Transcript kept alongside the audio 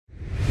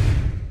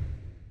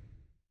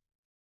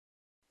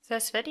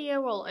This video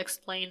will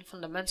explain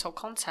fundamental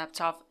concepts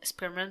of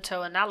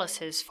experimental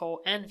analysis for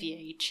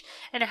NVH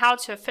and how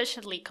to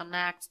efficiently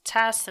connect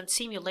test and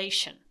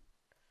simulation.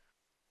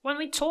 When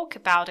we talk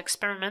about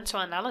experimental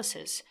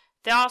analysis,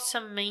 there are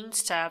some main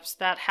steps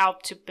that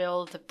help to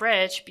build the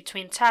bridge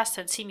between test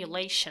and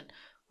simulation,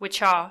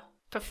 which are: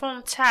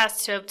 perform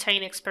tests to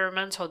obtain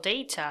experimental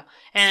data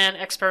and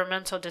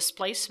experimental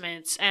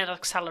displacements and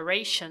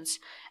accelerations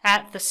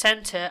at the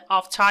center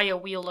of tire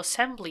wheel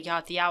assembly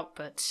are the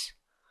outputs.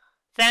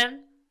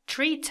 Then,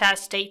 treat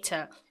test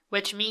data,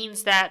 which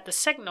means that the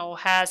signal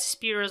has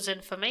spurious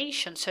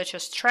information such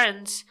as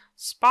trends,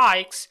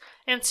 spikes,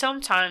 and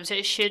sometimes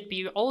it should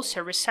be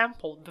also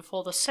resampled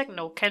before the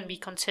signal can be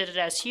considered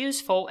as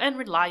useful and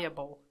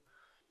reliable.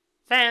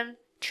 Then,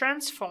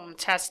 transform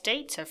test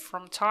data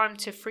from time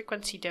to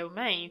frequency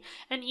domain,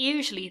 and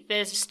usually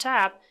this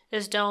step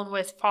is done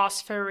with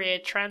fast Fourier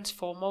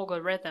transform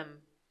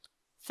algorithm.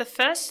 The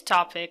first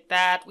topic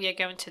that we are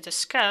going to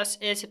discuss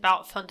is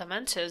about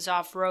fundamentals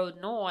of road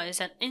noise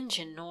and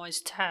engine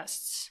noise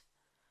tests.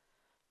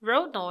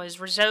 Road noise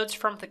results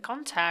from the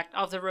contact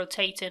of the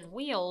rotating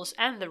wheels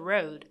and the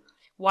road,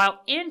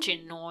 while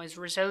engine noise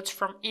results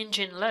from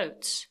engine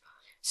loads.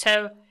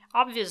 So,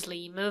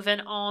 obviously,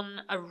 moving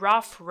on a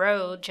rough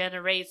road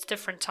generates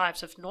different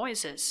types of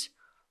noises.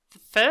 The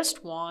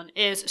first one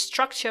is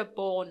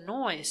structure-borne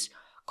noise,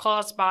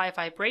 caused by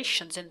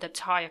vibrations in the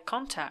tire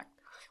contact,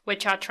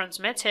 which are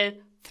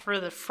transmitted through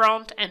the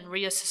front and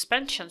rear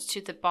suspensions to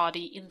the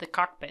body in the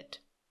cockpit.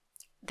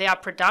 They are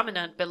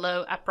predominant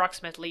below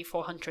approximately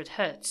 400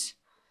 Hz.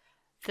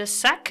 The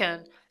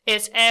second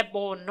is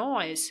airborne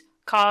noise,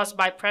 caused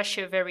by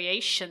pressure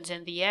variations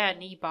in the air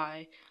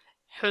nearby,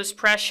 whose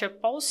pressure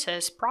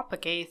pulses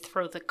propagate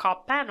through the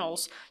car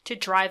panels to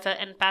driver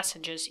and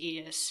passengers'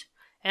 ears,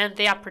 and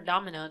they are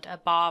predominant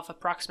above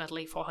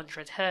approximately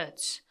 400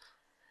 Hz.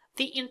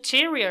 The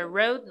interior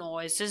road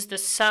noise is the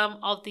sum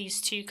of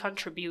these two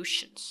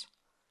contributions.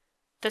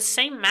 The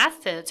same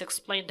methods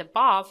explained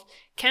above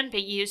can be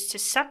used to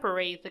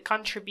separate the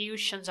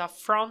contributions of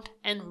front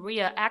and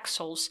rear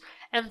axles,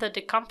 and the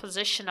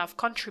decomposition of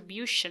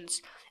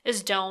contributions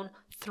is done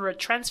through a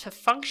transfer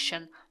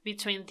function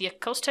between the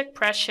acoustic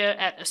pressure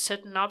at a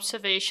certain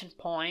observation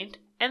point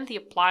and the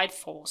applied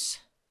force.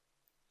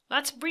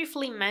 Let's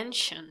briefly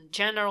mention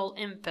general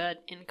input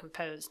in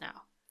Compose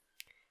now.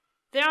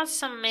 There are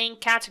some main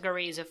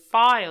categories of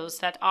files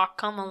that are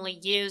commonly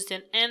used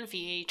in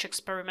NVH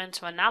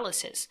experimental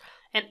analysis,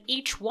 and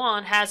each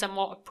one has a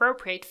more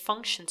appropriate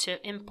function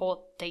to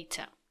import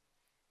data.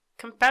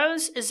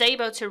 Compose is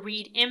able to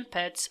read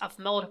inputs of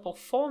multiple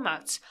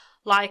formats,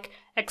 like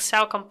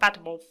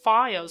Excel-compatible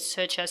files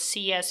such as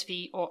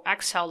CSV or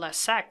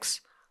XLSX,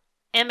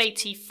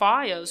 MAT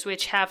files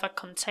which have a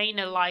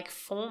container-like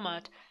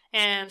format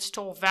and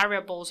store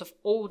variables of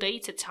all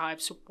data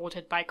types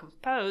supported by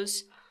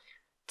Compose,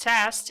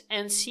 test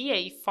and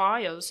CA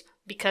files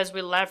because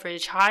we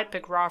leverage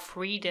hypergraph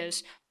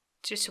readers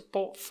to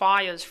support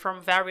files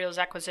from various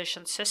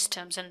acquisition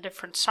systems and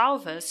different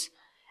solvers,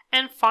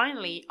 and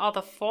finally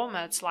other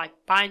formats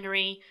like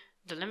binary,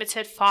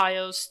 delimited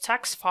files,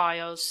 text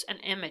files, and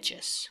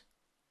images.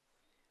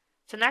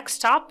 The next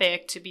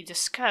topic to be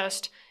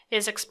discussed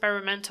is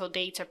experimental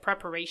data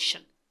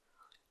preparation.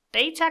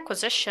 Data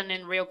acquisition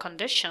in real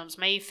conditions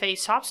may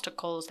face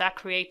obstacles that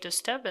create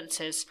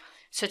disturbances,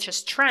 such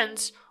as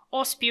trends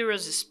or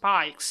spurious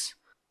spikes.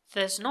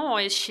 This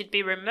noise should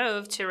be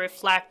removed to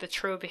reflect the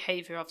true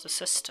behavior of the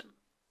system.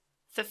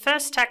 The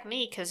first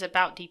technique is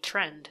about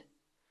detrend.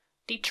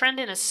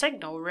 Detrending a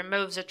signal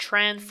removes a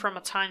trend from a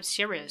time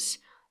series,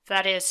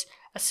 that is,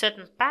 a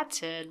certain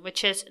pattern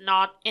which is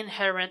not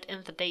inherent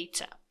in the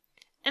data.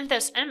 In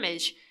this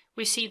image,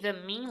 we see the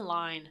mean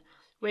line,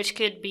 which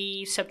could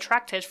be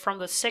subtracted from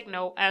the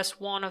signal as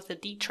one of the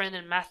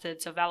detrending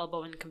methods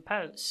available in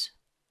Compose.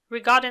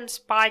 Regarding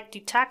spike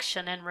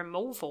detection and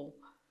removal,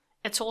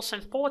 it's also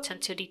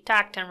important to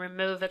detect and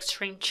remove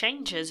extreme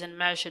changes in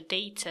measured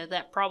data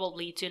that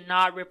probably do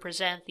not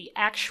represent the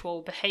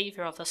actual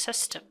behavior of the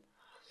system.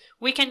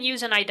 We can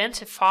use an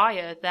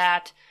identifier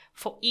that,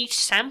 for each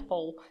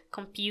sample,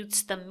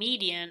 computes the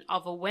median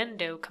of a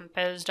window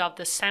composed of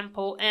the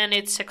sample and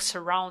its 6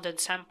 surrounding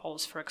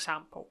samples, for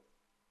example.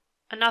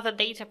 Another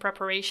data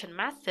preparation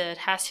method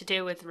has to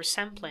do with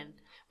resampling,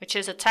 which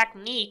is a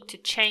technique to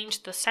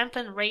change the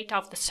sampling rate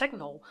of the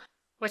signal,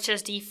 which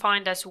is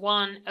defined as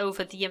 1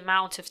 over the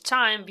amount of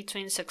time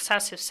between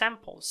successive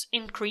samples,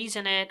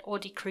 increasing it or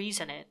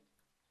decreasing it.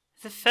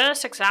 The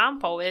first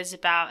example is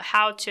about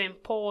how to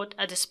import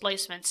a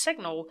displacement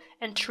signal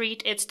and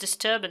treat its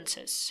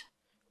disturbances.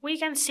 We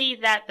can see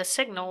that the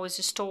signal is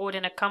stored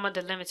in a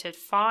comma-delimited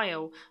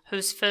file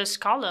whose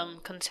first column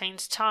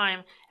contains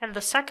time and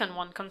the second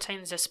one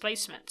contains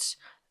displacements.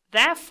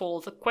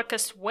 Therefore, the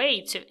quickest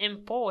way to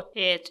import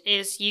it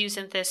is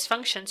using this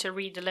function to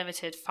read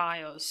delimited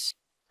files.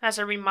 As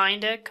a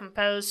reminder,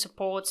 Compose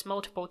supports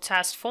multiple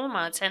test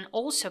formats and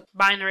also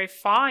binary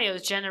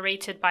files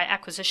generated by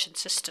acquisition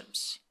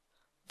systems.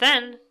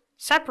 Then,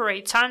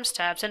 separate time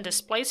steps and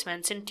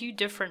displacements into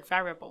different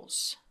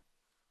variables.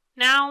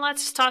 Now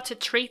let's start to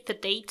treat the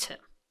data.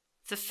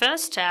 The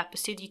first step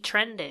is to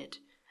detrend it.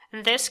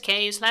 In this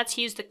case, let's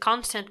use the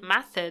constant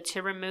method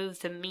to remove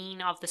the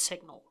mean of the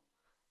signal.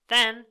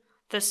 Then,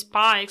 the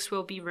spikes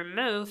will be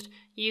removed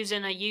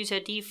using a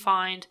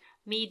user-defined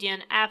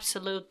median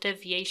absolute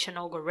deviation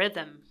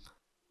algorithm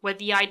with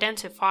the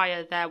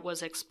identifier that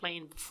was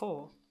explained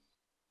before.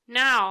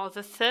 Now,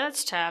 the third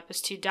step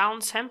is to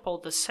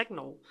downsample the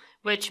signal,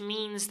 which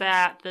means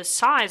that the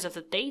size of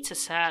the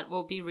dataset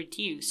will be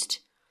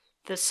reduced.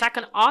 The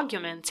second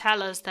argument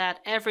tells us that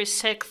every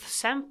sixth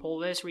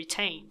sample is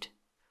retained.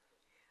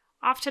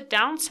 After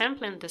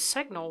downsampling the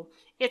signal,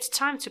 it's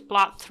time to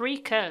plot three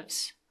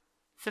curves.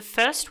 The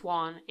first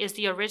one is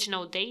the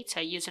original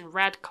data using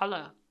red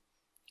color.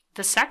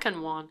 The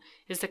second one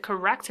is the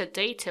corrected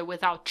data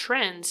without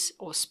trends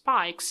or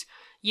spikes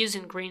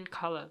using green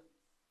color.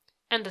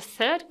 And the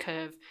third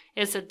curve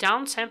is the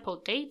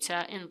downsampled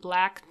data in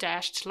black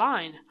dashed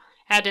line,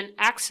 adding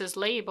axis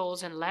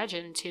labels and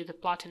legend to the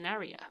plotting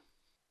area.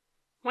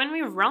 When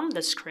we run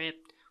the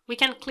script, we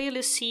can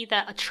clearly see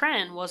that a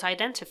trend was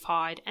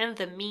identified and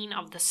the mean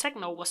of the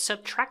signal was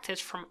subtracted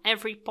from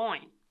every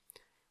point.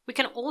 We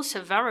can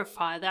also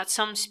verify that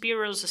some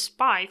spirals or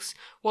spikes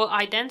were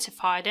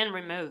identified and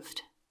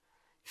removed.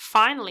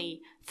 Finally,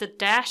 the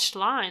dashed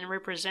line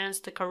represents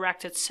the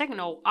corrected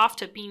signal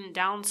after being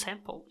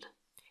downsampled.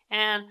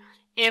 And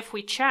if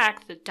we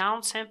check the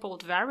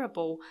downsampled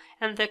variable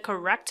and the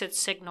corrected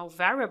signal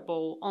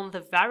variable on the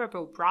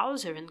variable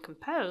browser in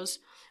Compose,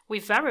 we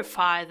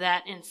verify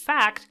that, in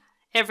fact,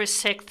 every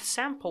sixth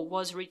sample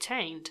was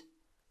retained.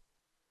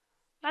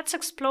 Let's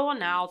explore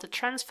now the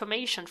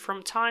transformation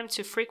from time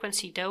to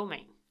frequency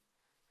domain.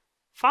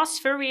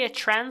 Fast Fourier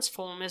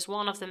transform is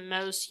one of the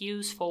most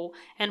useful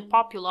and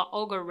popular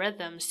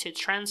algorithms to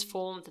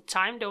transform the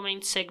time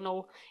domain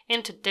signal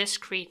into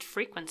discrete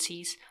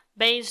frequencies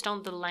based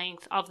on the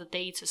length of the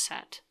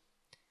dataset.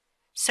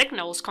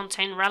 Signals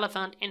contain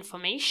relevant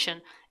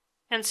information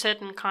and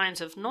certain kinds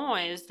of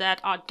noise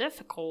that are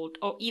difficult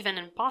or even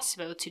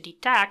impossible to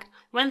detect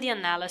when the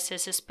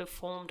analysis is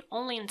performed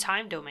only in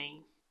time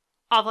domain.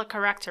 Other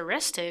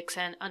characteristics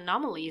and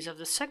anomalies of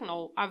the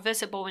signal are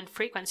visible in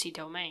frequency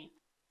domain,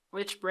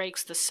 which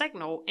breaks the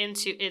signal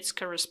into its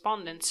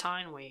corresponding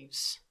sine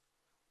waves.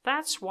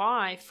 That's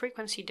why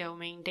frequency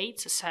domain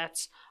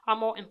datasets are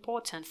more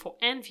important for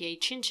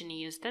NVH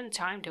engineers than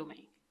time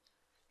domain.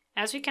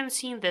 As we can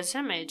see in this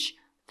image,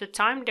 the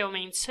time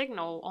domain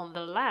signal on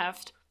the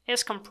left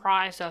is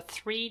comprised of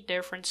three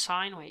different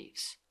sine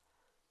waves.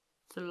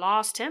 The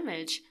last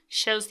image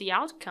shows the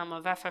outcome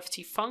of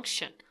FFT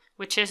function,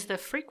 which is the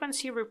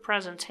frequency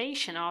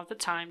representation of the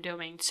time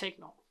domain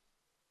signal.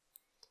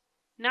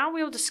 Now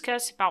we'll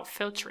discuss about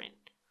filtering.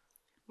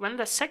 When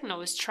the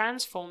signal is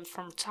transformed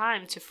from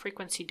time to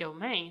frequency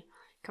domain,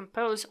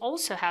 Compose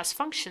also has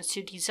functions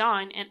to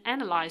design and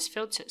analyze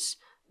filters,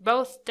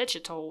 both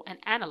digital and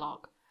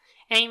analog,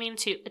 aiming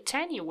to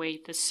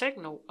attenuate the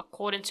signal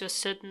according to a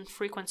certain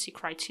frequency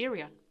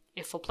criterion,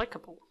 if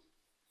applicable.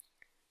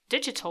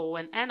 Digital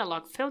and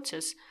analog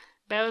filters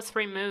both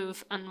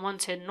remove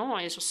unwanted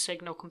noise or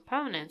signal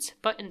components,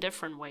 but in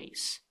different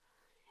ways.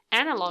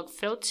 Analog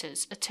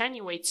filters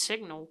attenuate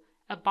signal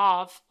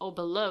above or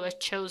below a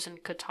chosen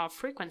cutoff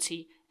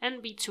frequency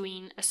and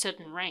between a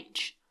certain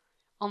range.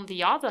 On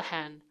the other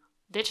hand,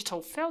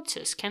 digital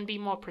filters can be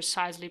more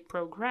precisely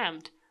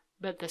programmed,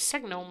 but the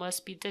signal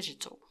must be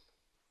digital.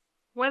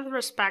 With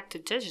respect to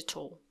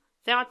digital,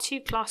 there are two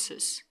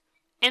classes: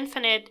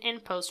 infinite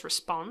impulse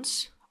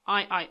response,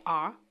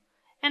 IIR,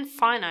 and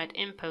finite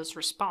impulse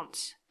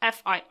response,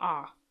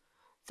 FIR.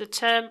 The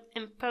term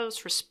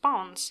impulse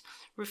response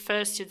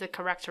refers to the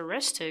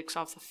characteristics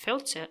of the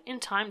filter in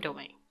time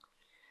domain.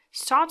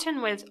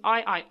 Starting with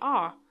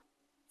IIR,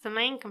 the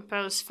main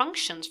Compose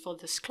functions for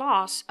this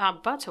class are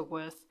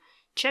Butterworth,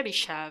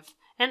 Chebyshev,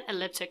 and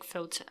elliptic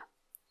filter.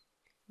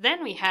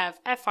 Then we have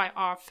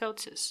FIR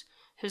filters,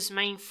 whose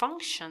main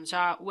functions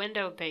are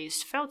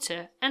window-based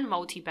filter and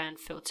multiband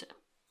filter.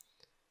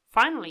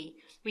 Finally,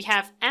 we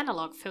have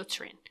analog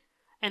filtering,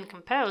 and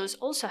Compose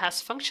also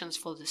has functions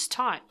for this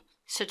type,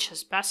 such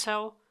as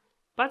Bessel,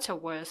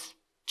 Butterworth,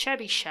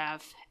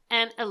 Chebyshev,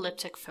 and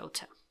elliptic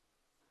filter.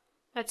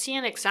 Let's see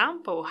an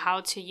example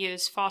how to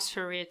use fast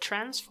Fourier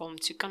transform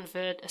to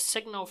convert a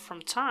signal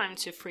from time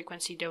to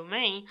frequency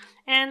domain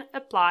and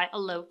apply a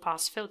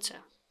low-pass filter.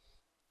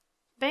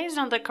 Based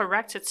on the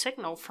corrected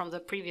signal from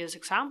the previous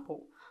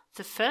example,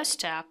 the first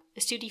step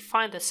is to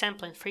define the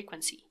sampling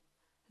frequency.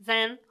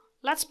 Then,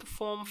 let's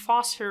perform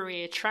fast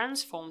Fourier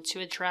transform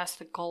to address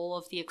the goal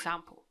of the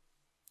example.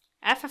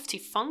 FFT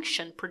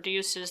function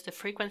produces the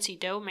frequency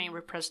domain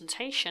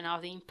representation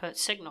of the input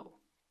signal.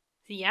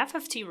 The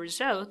FFT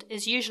result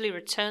is usually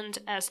returned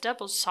as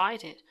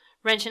double-sided,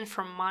 ranging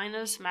from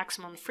minus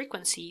maximum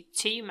frequency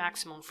to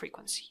maximum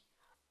frequency.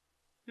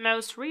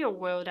 Most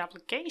real-world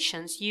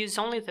applications use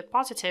only the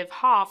positive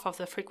half of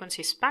the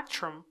frequency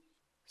spectrum,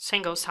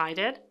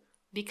 single-sided,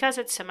 because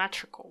it's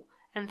symmetrical,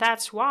 and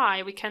that's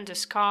why we can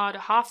discard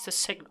half the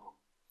signal.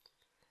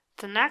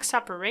 The next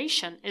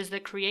operation is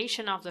the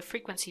creation of the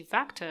frequency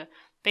vector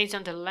based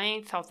on the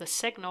length of the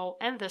signal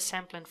and the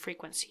sampling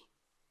frequency.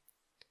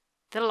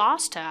 The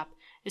last step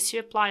is to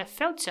apply a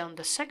filter on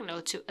the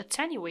signal to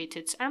attenuate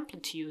its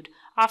amplitude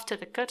after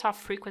the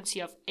cutoff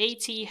frequency of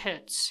 80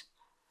 Hz.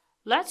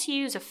 Let's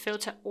use a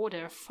filter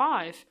order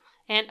 5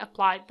 and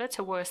apply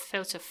Butterworth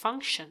filter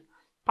function,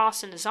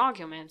 passing as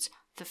arguments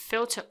the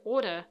filter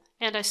order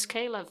and a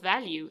scalar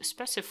value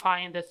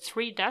specifying the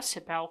 3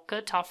 dB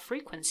cutoff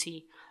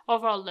frequency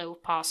of our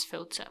low-pass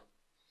filter.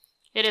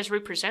 It is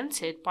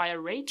represented by a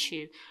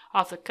ratio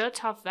of the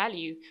cutoff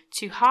value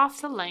to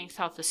half the length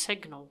of the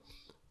signal.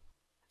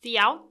 The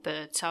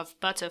outputs of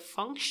Butter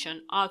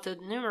function are the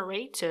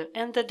numerator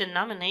and the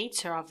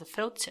denominator of the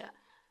filter,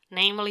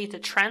 namely the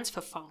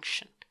transfer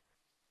function.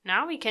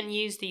 Now we can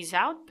use these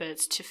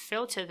outputs to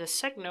filter the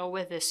signal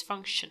with this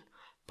function,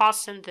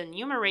 passing the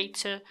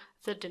numerator,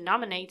 the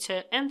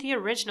denominator, and the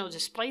original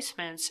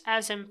displacements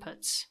as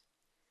inputs.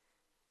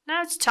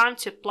 Now it's time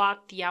to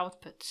plot the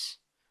outputs.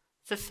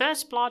 The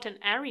first plotting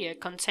area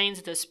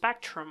contains the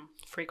spectrum,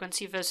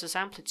 frequency versus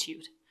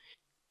amplitude.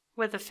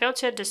 With the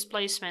filter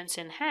displacements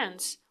in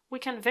hand, we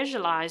can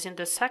visualize in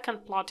the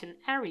second plotting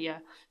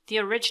area the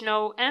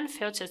original and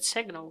filtered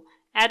signal,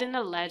 adding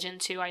a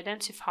legend to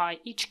identify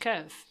each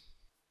curve.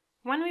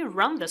 When we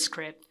run the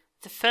script,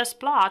 the first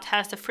plot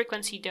has the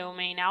frequency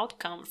domain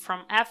outcome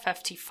from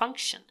FFT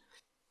function,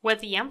 with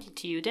the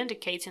amplitude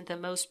indicating the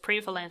most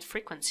prevalent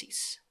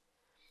frequencies.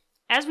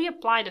 As we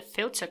apply the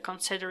filter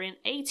considering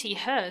 80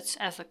 Hz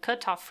as the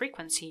cutoff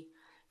frequency,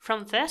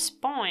 from this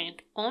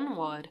point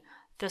onward,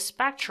 the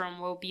spectrum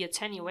will be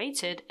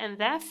attenuated and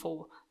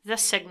therefore the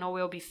signal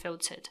will be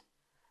filtered.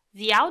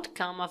 The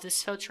outcome of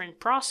this filtering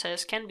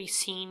process can be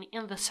seen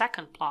in the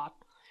second plot,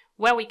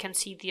 where we can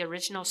see the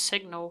original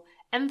signal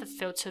and the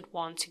filtered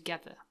one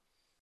together.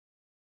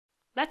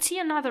 Let's see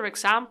another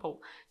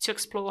example to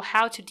explore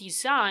how to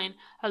design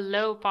a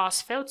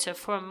low-pass filter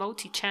for a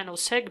multi-channel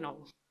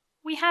signal.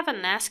 We have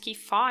an ASCII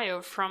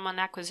file from an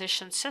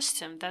acquisition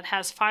system that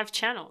has 5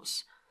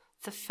 channels,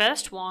 the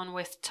first one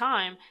with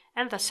time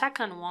and the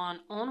second one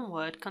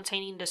onward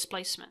containing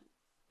displacement.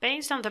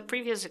 Based on the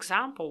previous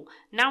example,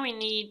 now we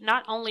need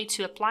not only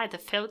to apply the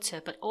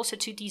filter but also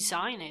to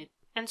design it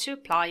and to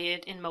apply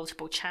it in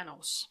multiple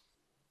channels.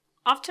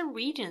 After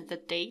reading the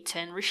data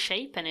and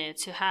reshaping it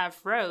to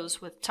have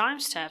rows with time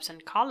steps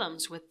and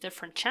columns with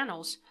different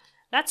channels,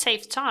 let's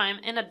save time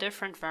in a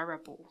different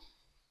variable.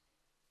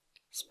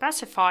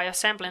 Specify a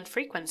sampling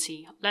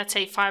frequency, let's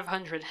say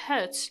 500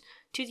 Hz,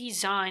 to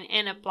design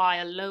and apply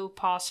a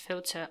low-pass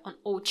filter on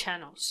all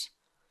channels.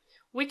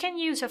 We can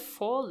use a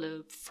for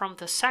loop from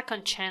the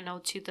second channel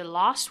to the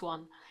last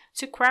one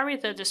to query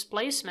the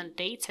displacement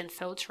data and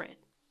filter it.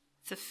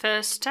 The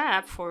first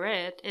step for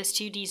it is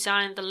to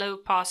design the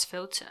low-pass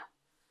filter.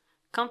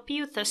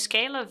 Compute the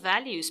scalar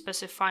value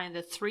specifying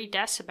the 3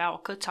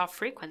 dB cutoff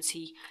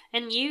frequency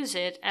and use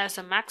it as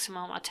a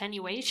maximum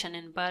attenuation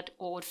in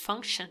Bud/Ord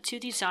function to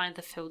design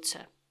the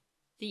filter.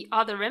 The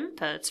other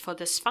inputs for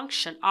this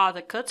function are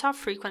the cutoff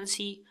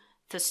frequency,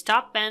 the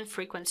stop band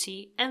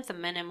frequency, and the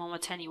minimum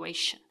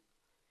attenuation.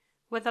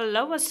 With the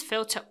lowest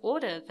filter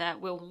order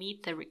that will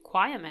meet the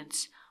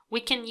requirements,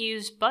 we can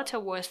use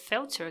Butterworth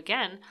filter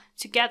again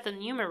to get the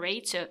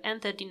numerator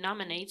and the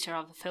denominator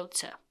of the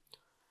filter.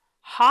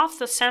 Half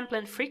the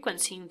sampling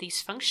frequency in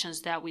these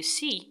functions that we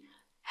see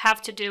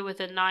have to do with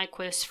the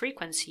Nyquist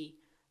frequency,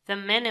 the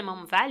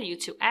minimum value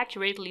to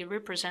accurately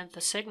represent the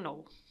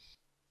signal.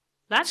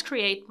 Let's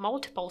create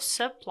multiple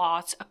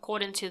subplots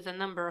according to the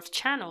number of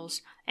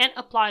channels and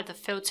apply the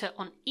filter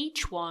on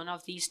each one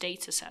of these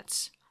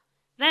datasets.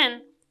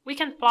 Then, we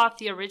can plot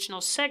the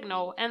original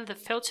signal and the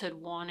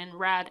filtered one in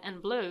red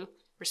and blue,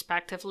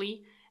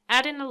 respectively,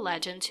 adding a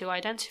legend to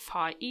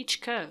identify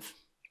each curve.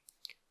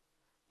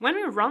 When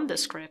we run the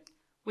script,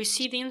 we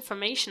see the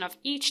information of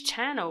each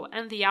channel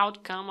and the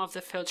outcome of the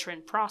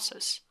filtering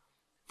process.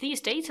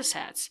 These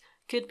datasets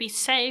could be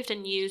saved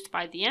and used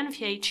by the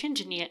NVH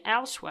engineer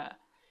elsewhere,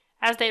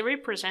 as they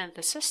represent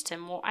the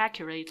system more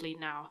accurately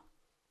now.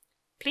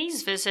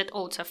 Please visit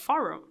Altair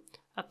Forum,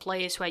 a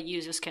place where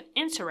users can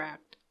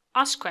interact,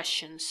 ask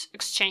questions,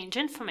 exchange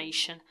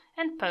information,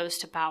 and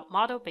post about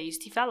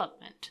model-based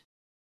development.